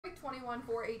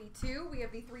21,482. We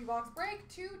have the 3-box break,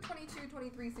 2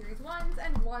 22-23 Series 1s,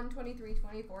 and 1 23-24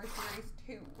 Series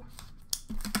 2.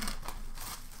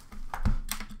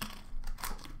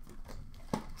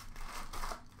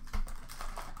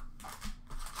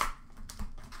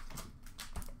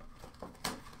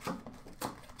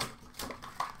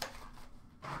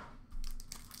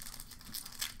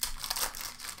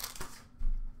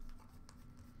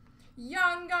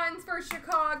 Young Guns for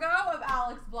Chicago of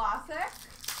Alex Vlasic.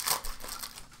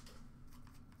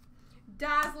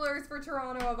 Dazzlers for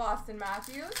Toronto of Austin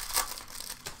Matthews.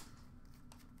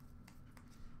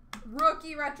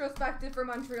 Rookie Retrospective for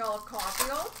Montreal of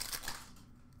Caulfield.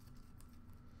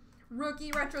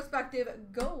 Rookie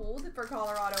Retrospective Gold for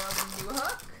Colorado of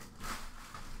Newhook.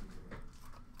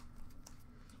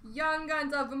 Young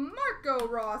Guns of Marco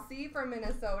Rossi for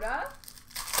Minnesota.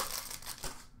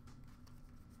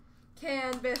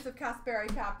 Canvas of Kasperi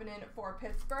Kapanen for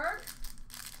Pittsburgh.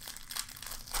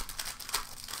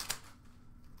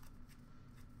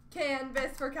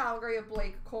 Canvas for Calgary of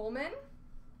Blake Coleman.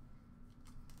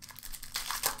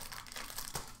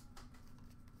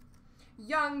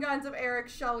 Young Guns of Eric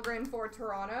Shelgren for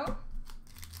Toronto.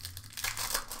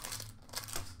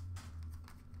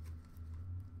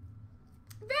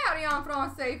 Variant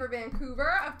Francais for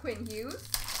Vancouver of Quinn Hughes.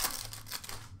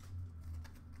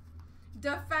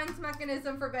 Defense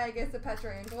Mechanism for Vegas of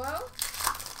Pietrangelo.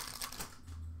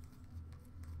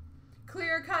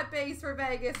 Clear Cut Base for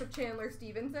Vegas of Chandler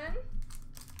Stevenson.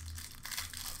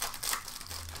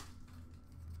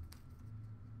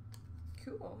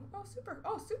 Cool.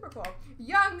 Super cool.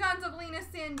 Young Guns of Linus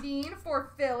Sandin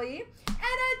for Philly. And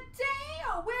a day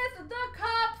with the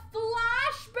Cup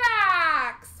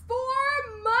flashbacks for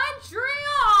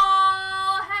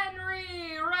Montreal,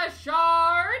 Henry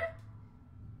Richard.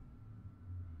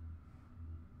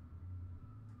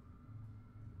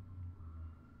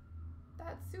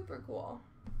 That's super cool.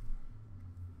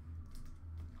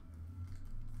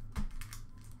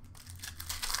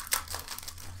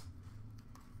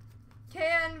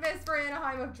 Canvas for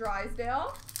Anaheim of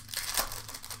Drysdale.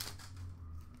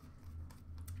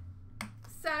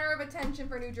 Center of Attention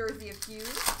for New Jersey of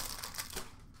Hughes.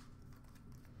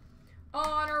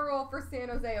 Honor Roll for San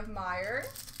Jose of Meyer.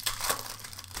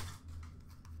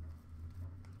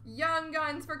 Young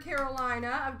Guns for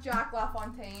Carolina of Jack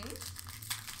LaFontaine.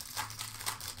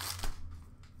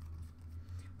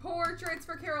 Portraits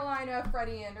for Carolina of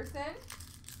Freddie Anderson.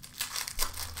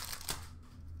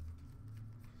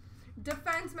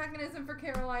 Defense Mechanism for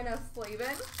Carolina of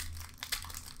Slavin.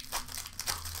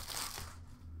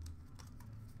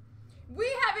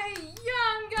 We have a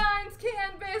Young Guns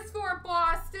canvas for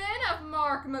Boston of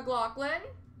Mark McLaughlin.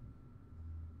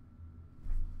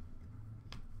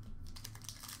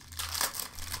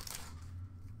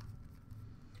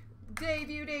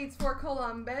 Debut dates for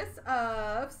Columbus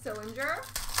of Sillinger.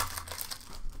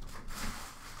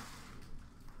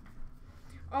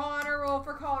 Honor Roll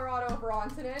for Colorado of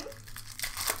Rantanen.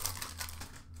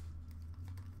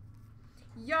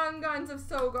 Young Guns of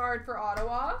Sogard for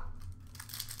Ottawa.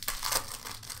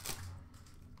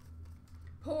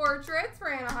 Portraits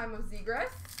for Anaheim of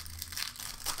Zegras.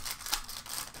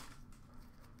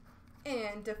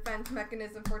 And Defense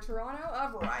Mechanism for Toronto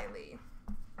of Riley.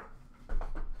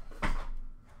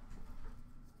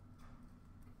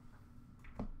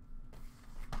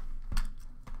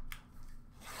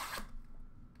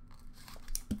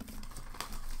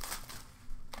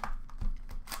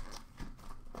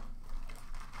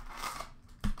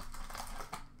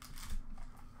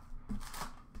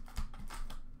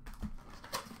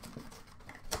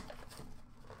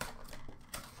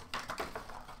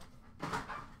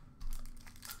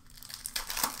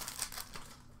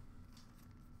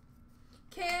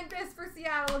 Canvas for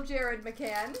Seattle of Jared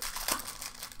McCann.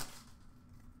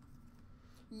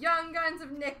 Young Guns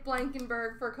of Nick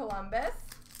Blankenberg for Columbus.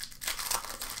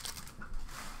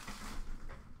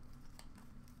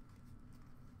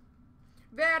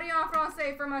 Variant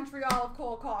Francais for Montreal of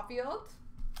Cole Caulfield.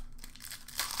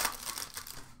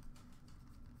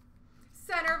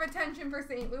 Center of Attention for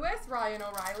St. Louis, Ryan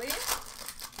O'Reilly.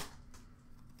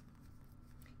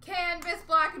 Canvas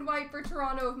Black and White for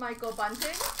Toronto of Michael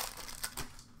Bunting.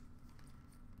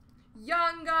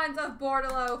 Young Guns of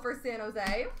Bordelot for San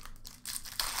Jose.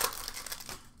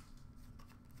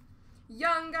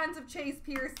 Young Guns of Chase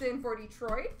Pearson for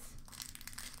Detroit.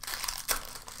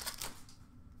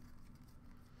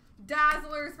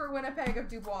 Dazzlers for Winnipeg of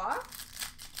Dubois.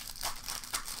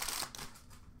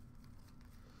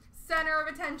 Center of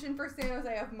Attention for San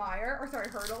Jose of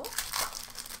Hurdle.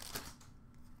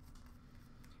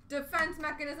 Defense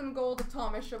Mechanism Gold of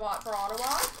Thomas Chabot for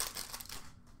Ottawa.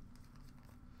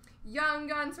 Young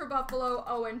Guns for Buffalo,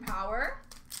 Owen Power.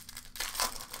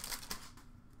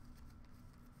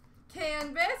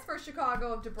 Canvas for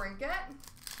Chicago of DeBrincat.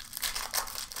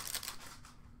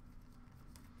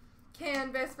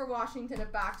 Canvas for Washington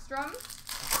of Backstrom.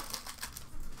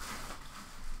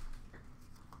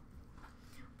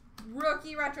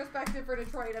 Rookie retrospective for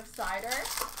Detroit of Sider.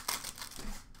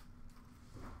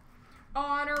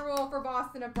 Honor roll for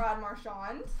Boston of Brad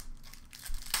Marchand.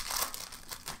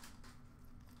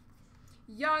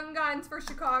 Young Guns for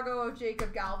Chicago of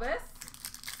Jacob Galvis.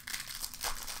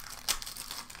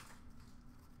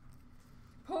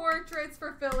 Portraits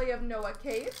for Philly of Noah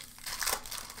Cates.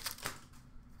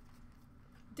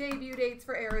 Debut dates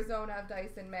for Arizona of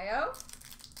Dyson Mayo.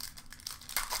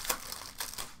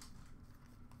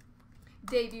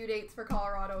 Debut dates for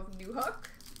Colorado of Newhook.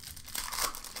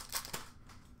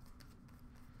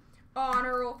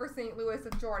 Honor roll for St. Louis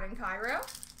of Jordan Cairo.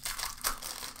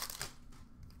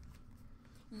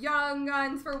 Young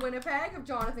Guns for Winnipeg of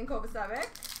Jonathan Kovacevic.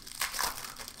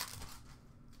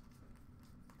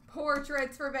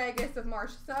 Portraits for Vegas of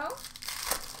Marchessault.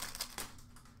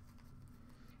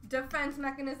 Defense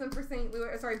mechanism for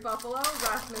Buffalo,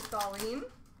 Rasmus Dahlin.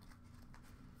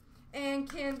 And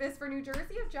canvas for New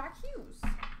Jersey of Jack Hughes.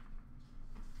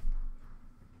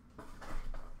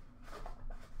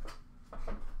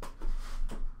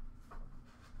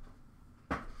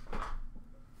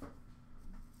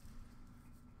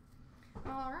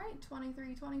 All right,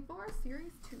 23-24,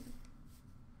 Series 2.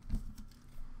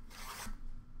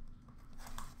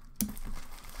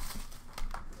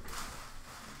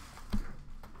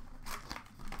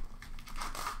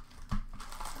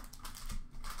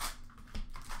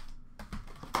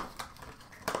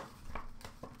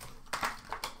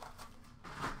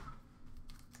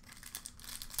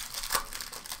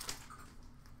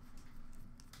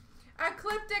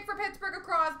 Ecliptic for Pittsburgh of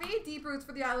Crosby, Deep Roots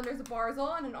for the Islanders of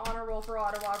Barzal, and an honor roll for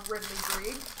Ottawa of Ridley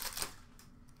Greig.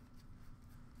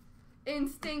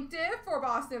 Instinctive for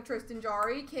Boston of Tristan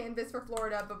Jarry, Canvas for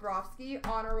Florida of Bobrovsky,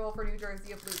 honor roll for New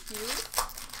Jersey of Luke Hughes.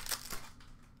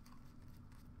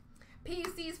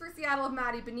 PCs for Seattle of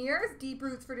Matty Beniers, Deep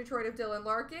Roots for Detroit of Dylan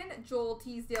Larkin, Joel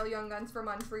Teasdale Young Guns for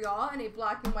Montreal, and a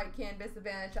black and white canvas of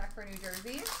Vanacek for New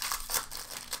Jersey.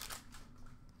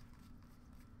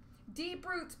 Deep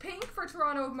Roots Pink for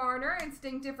Toronto of Marner,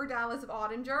 Instinctive for Dallas of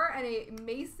Ottinger, and a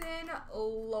Mason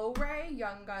Lowray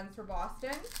Young Guns for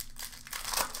Boston.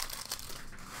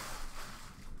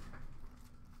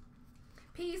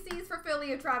 PCs for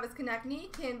Philly of Travis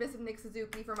Konechny, Canvas of Nick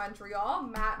Suzuki for Montreal,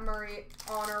 Matt Murray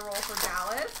honor roll for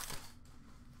Dallas.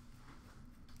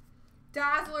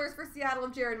 Dazzlers for Seattle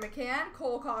of Jared McCann,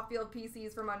 Cole Caulfield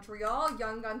PCs for Montreal,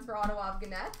 Young Guns for Ottawa of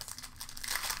Gannett.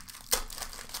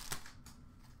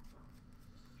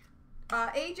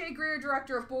 AJ Greer,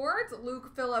 Director of Boards,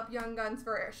 Luke Phillip, Young Guns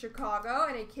for Chicago,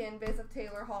 and a canvas of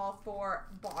Taylor Hall for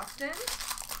Boston.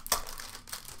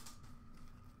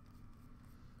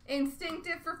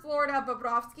 Instinctive for Florida,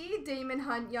 Bobrovsky, Damon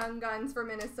Hunt, Young Guns for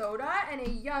Minnesota, and a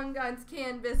Young Guns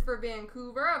canvas for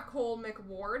Vancouver of Cole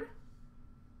McWard.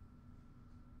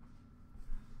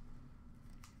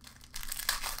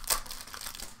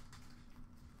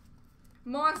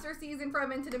 Monster Season for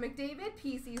Edmonton and McDavid,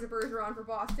 PCs of Bergeron for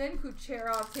Boston,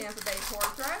 CloutsnChara of Tampa Bay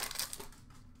Portrait.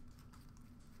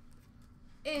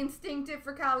 Instinctive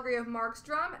for Calgary of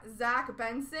Markstrom, Zach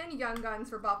Benson, Young Guns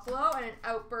for Buffalo, and an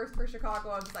Outburst for Chicago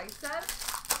of Zaitsev.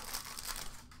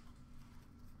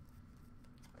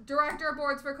 Director of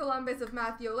Boards for Columbus of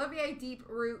Matthew Olivier, Deep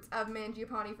Roots of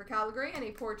Mangiapane for Calgary, and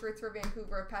a Portraits for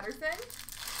Vancouver of Pettersson.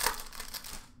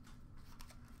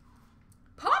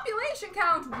 Population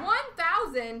count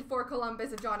 1,000 for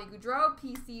Columbus of Johnny Gaudreau,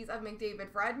 PCs of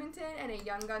McDavid for Edmonton, and a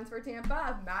Young Guns for Tampa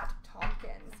of Matt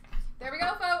Tompkins.